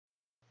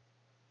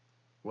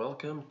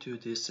Welcome to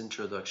this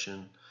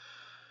introduction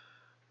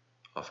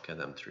of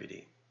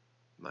CADAM3D.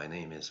 My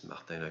name is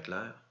Martin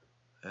Leclerc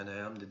and I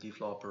am the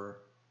developer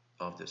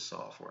of this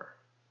software.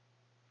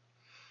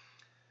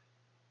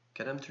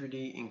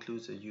 CADAM3D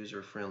includes a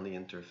user-friendly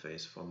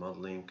interface for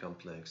modeling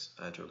complex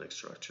hydraulic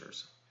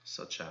structures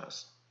such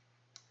as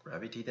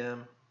gravity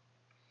dam,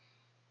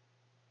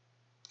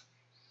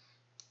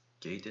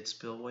 gated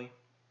spillway,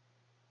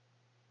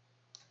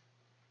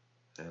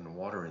 and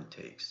water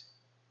intakes.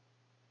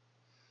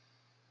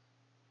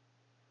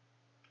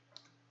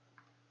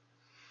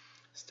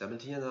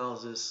 Stability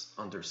analysis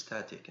under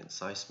static and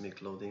seismic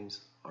loadings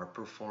are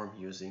performed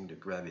using the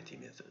gravity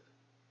method.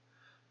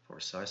 For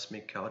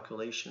seismic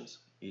calculations,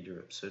 either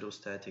a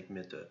pseudostatic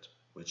method,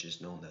 which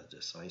is known as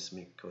the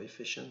seismic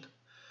coefficient,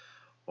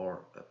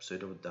 or a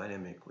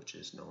pseudodynamic, which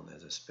is known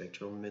as a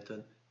spectral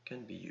method,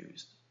 can be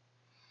used.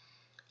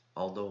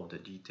 Although the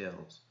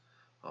details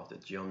of the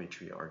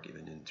geometry are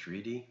given in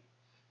 3D,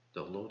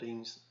 the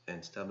loadings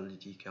and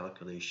stability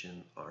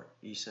calculation are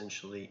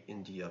essentially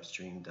in the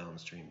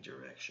upstream-downstream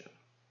direction.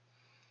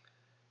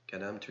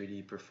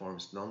 CADAM3D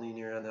performs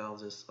nonlinear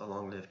analysis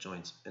along lift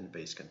joints and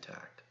base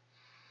contact.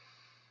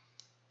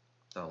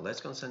 Now let's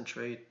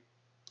concentrate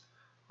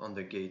on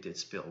the gated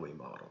spillway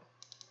model.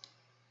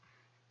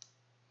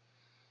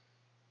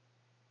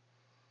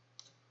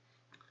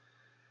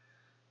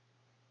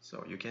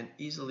 So you can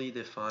easily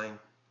define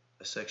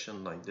a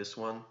section like this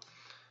one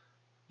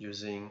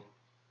using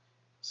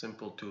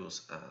simple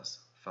tools as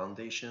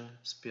foundation,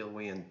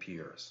 spillway, and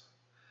piers.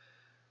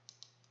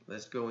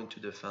 Let's go into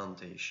the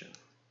foundation.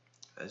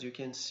 As you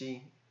can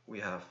see, we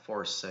have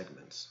 4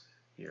 segments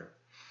here,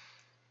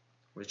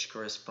 which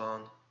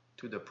correspond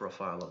to the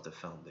profile of the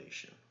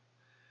foundation.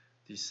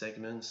 These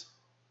segments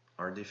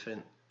are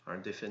defined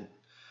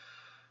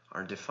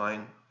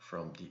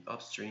from the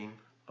upstream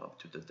up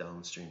to the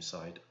downstream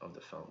side of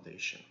the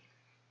foundation.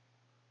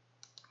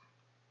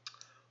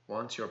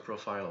 Once your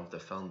profile of the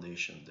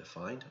foundation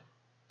defined,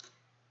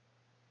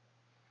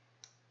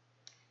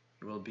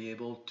 you will be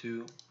able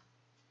to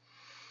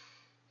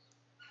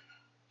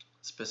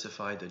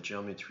specify the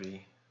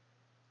geometry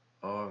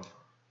of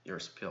your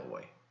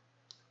spillway.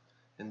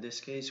 In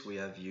this case, we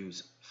have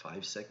used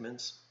 5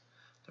 segments.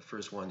 The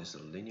first one is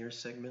a linear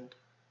segment.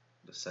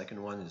 The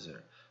second one is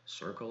a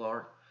circle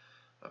arc,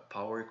 a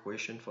power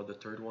equation for the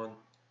third one,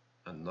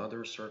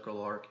 another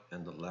circle arc,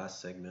 and the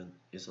last segment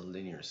is a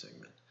linear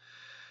segment.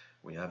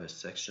 We have a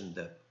section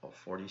depth of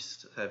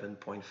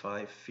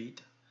 47.5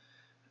 feet,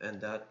 and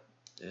that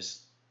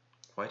is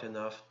quite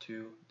enough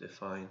to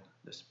define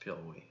the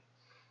spillway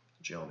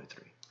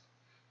geometry.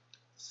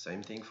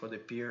 Same thing for the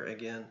pier,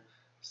 again,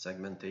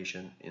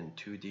 segmentation in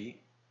 2D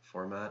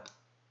format,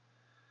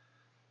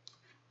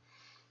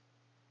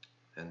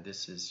 and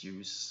this is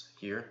used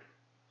here.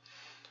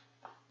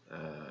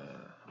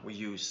 We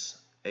use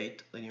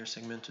 8 linear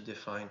segments to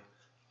define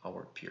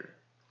our pier.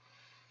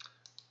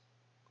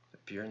 The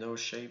pier nose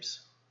shapes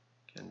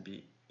can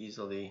be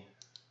easily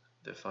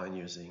defined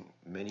using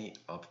many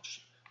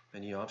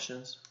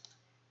options.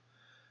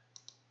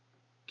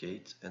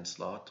 Gate and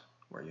slot,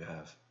 where you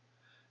have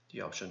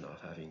the option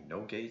of having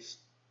no gates,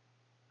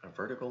 a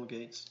vertical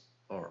gates,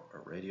 or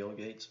a radial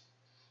gate.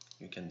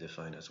 You can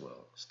define as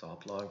well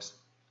stop logs,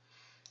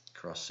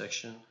 cross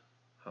section,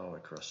 how a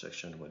cross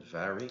section would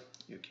vary.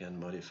 You can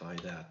modify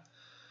that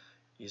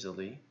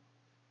easily.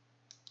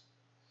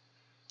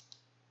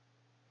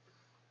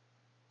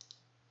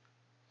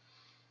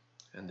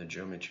 And the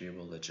geometry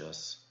will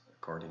adjust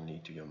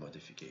accordingly to your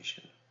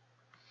modification.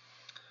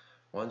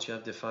 Once you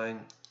have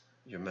defined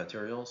your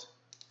materials,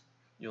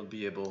 you'll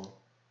be able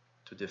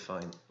to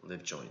define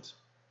lift joints,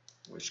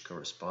 which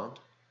correspond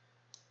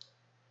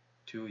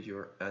to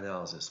your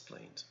analysis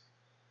planes.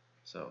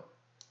 So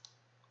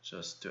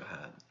just to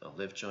add a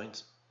lift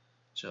joint,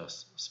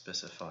 just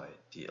specify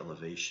the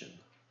elevation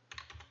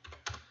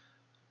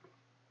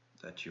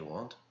that you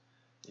want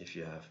if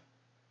you have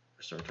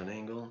a certain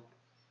angle,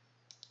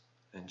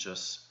 and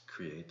just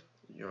create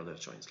your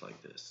lift joints like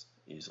this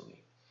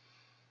easily.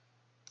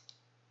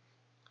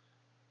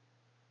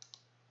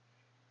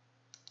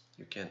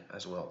 You can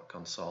as well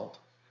consult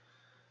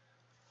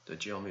the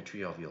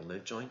geometry of your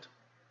lift joint,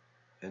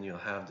 and you'll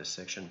have the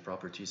section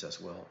properties as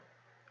well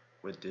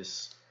with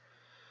this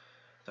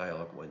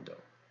dialog window.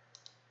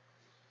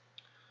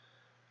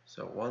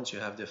 So once you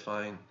have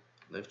defined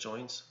lift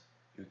joints,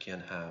 you can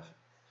have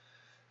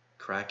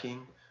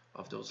cracking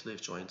of those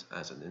lift joints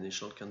as an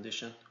initial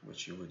condition,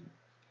 which you would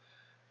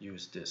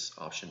use this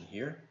option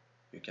here.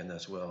 You can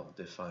as well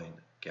define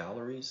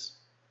galleries,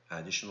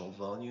 additional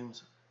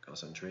volumes,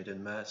 concentrated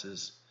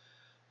masses,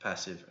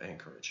 passive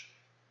anchorage.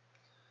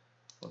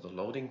 For the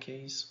loading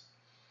case,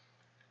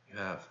 you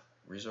have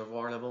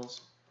reservoir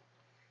levels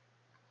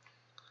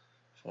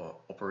for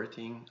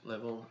operating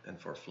level and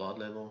for flood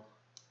level,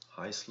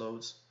 highest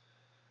loads.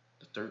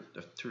 The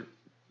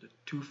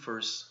two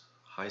first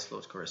highest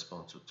loads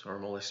correspond to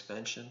thermal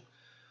expansion,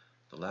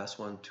 the last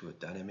one to a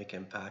dynamic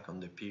impact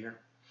on the pier,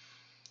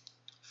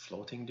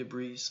 floating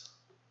debris,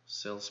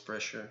 silts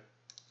pressure,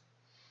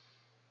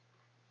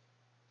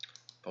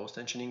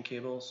 Post-tensioning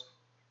cables,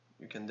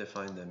 you can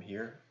define them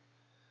here.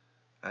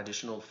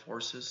 Additional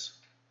forces,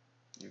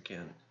 you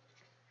can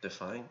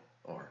define,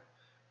 or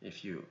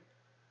if you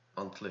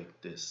unclick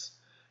this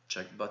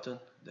check button,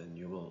 then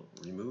you will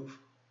remove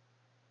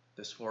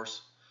this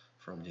force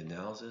from the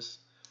analysis.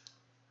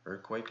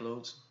 Earthquake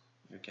loads,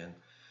 you can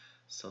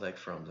select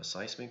from the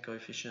seismic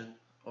coefficient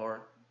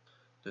or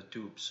the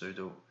two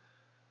pseudo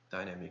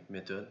dynamic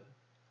method,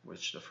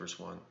 which the first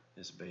one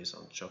is based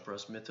on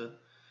Chopra's method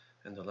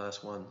and the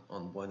last one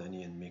on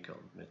Buonanni and Mikkel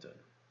method.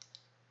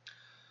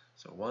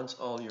 So once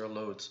all your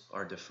loads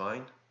are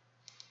defined,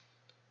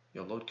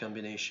 your load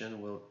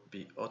combination will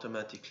be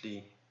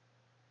automatically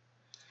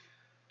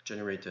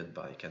generated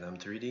by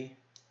CADAM3D,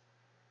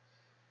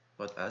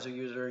 but as a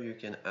user you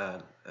can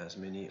add as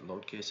many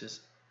load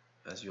cases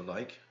as you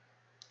like.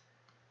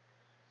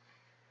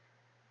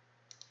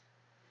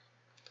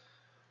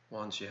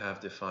 Once you have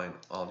defined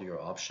all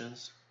your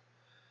options,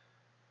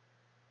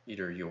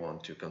 either you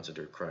want to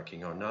consider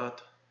cracking or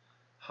not,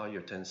 how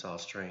your tensile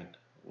strength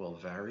will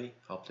vary,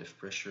 uplift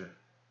pressure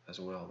as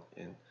well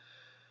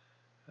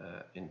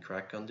in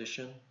crack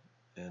condition,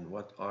 and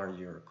what are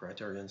your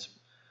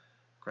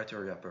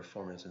criteria,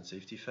 performance and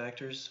safety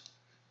factors,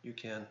 you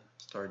can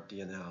start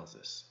the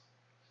analysis.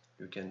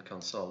 You can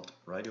consult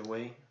right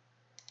away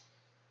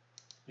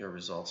your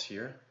results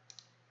here,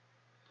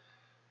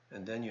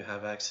 and then you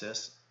have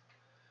access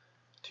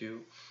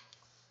to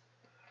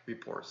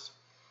reports.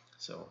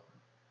 So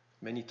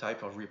many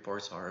types of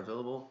reports are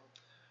available.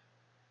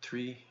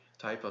 3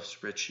 types of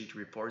spreadsheet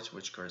reports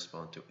which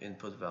correspond to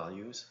input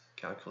values,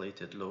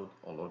 calculated load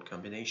or load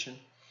combination.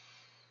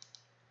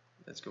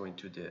 Let's go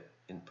into the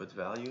input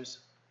values.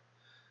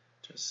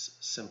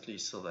 Just simply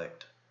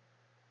select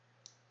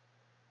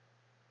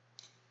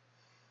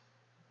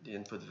the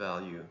input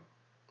value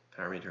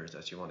parameters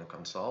that you want to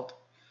consult,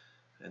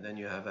 and then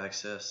you have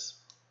access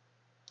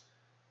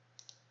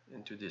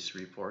into this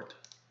report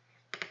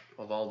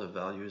of all the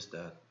values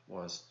that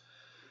was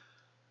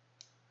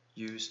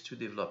used to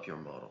develop your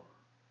model.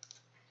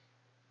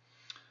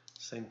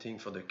 Same thing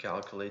for the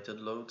calculated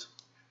loads.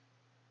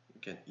 You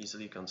can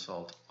easily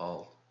consult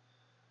all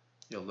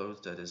your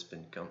loads that has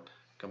been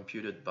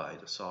computed by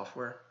the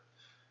software,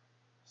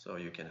 so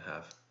you can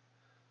have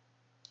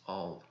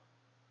all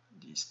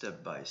the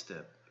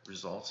step-by-step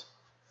results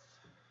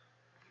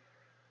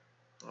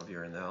of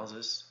your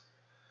analysis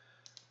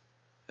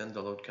and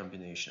the load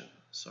combination.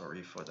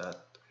 Sorry for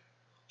that,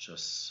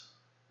 just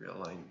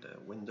realign the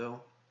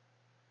window.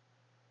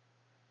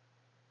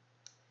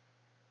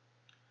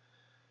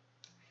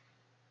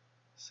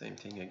 Same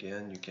thing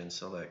again, you can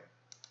select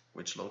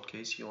which load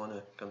case you want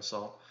to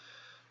consult.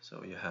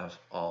 So you have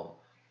all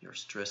your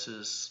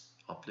stresses,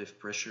 uplift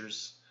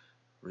pressures,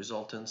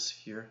 resultants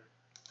here,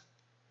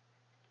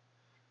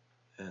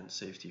 and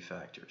safety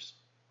factors.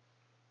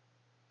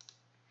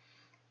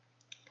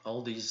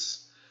 All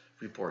these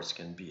reports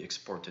can be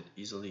exported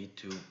easily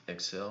to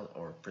Excel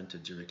or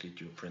printed directly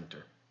to a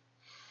printer.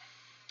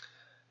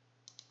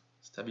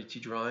 Stability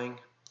drawing,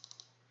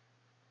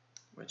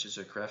 which is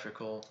a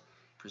graphical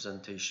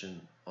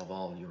presentation of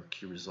all your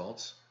key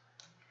results.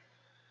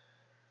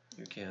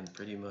 You can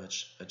pretty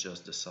much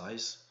adjust the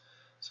size,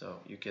 so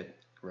you get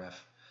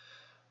graph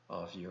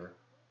of your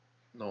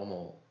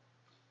normal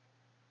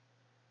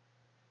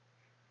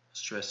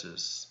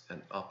stresses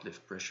and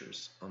uplift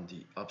pressures on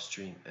the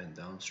upstream and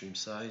downstream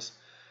size.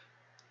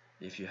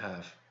 If you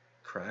have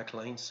crack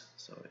lines,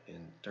 so in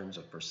terms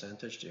of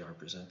percentage, they are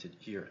presented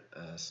here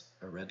as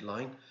a red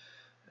line,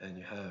 and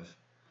you have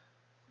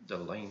the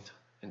length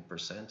in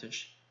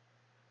percentage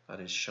that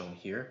is shown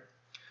here.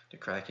 The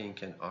cracking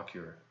can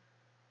occur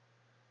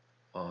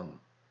on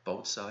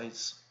both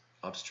sides,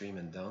 upstream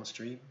and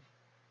downstream.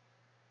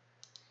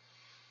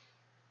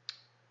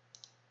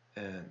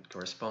 And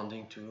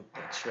corresponding to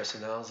that stress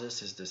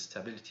analysis is the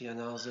stability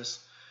analysis,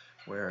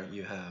 where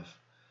you have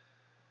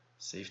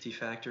safety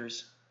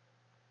factors,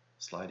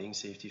 sliding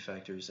safety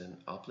factors and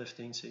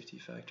uplifting safety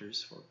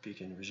factors for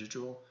peak and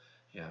residual.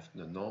 You have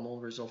the normal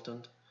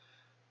resultant,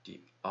 the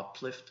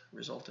uplift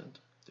resultant,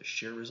 the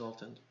shear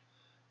resultant,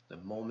 the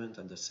moment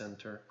at the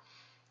center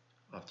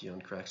of the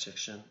uncracked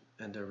section,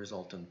 and the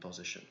resultant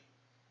position.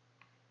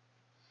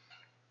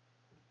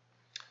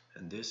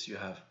 And this, you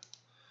have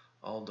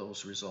all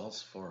those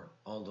results for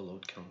all the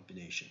load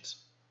combinations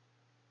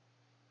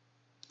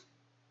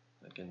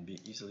that can be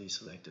easily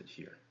selected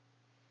here.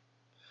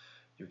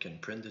 You can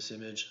print this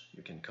image,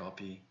 you can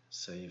copy,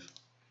 save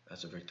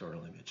as a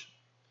vectorial image.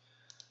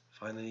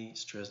 Finally,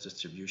 stress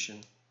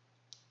distribution.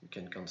 You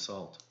can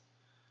consult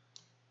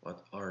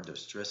what are the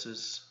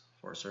stresses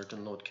for a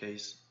certain load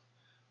case,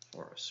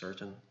 for a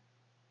certain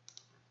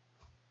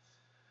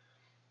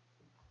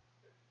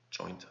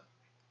joint,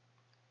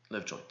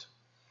 lift joint.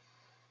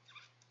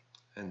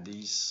 And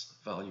these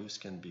values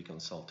can be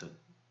consulted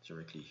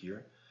directly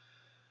here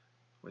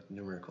with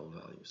numerical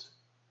values.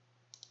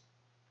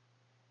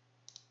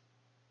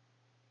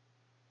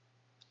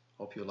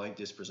 Hope you like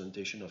this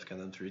presentation of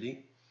CADAM3D.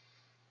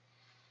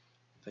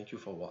 Thank you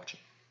for watching.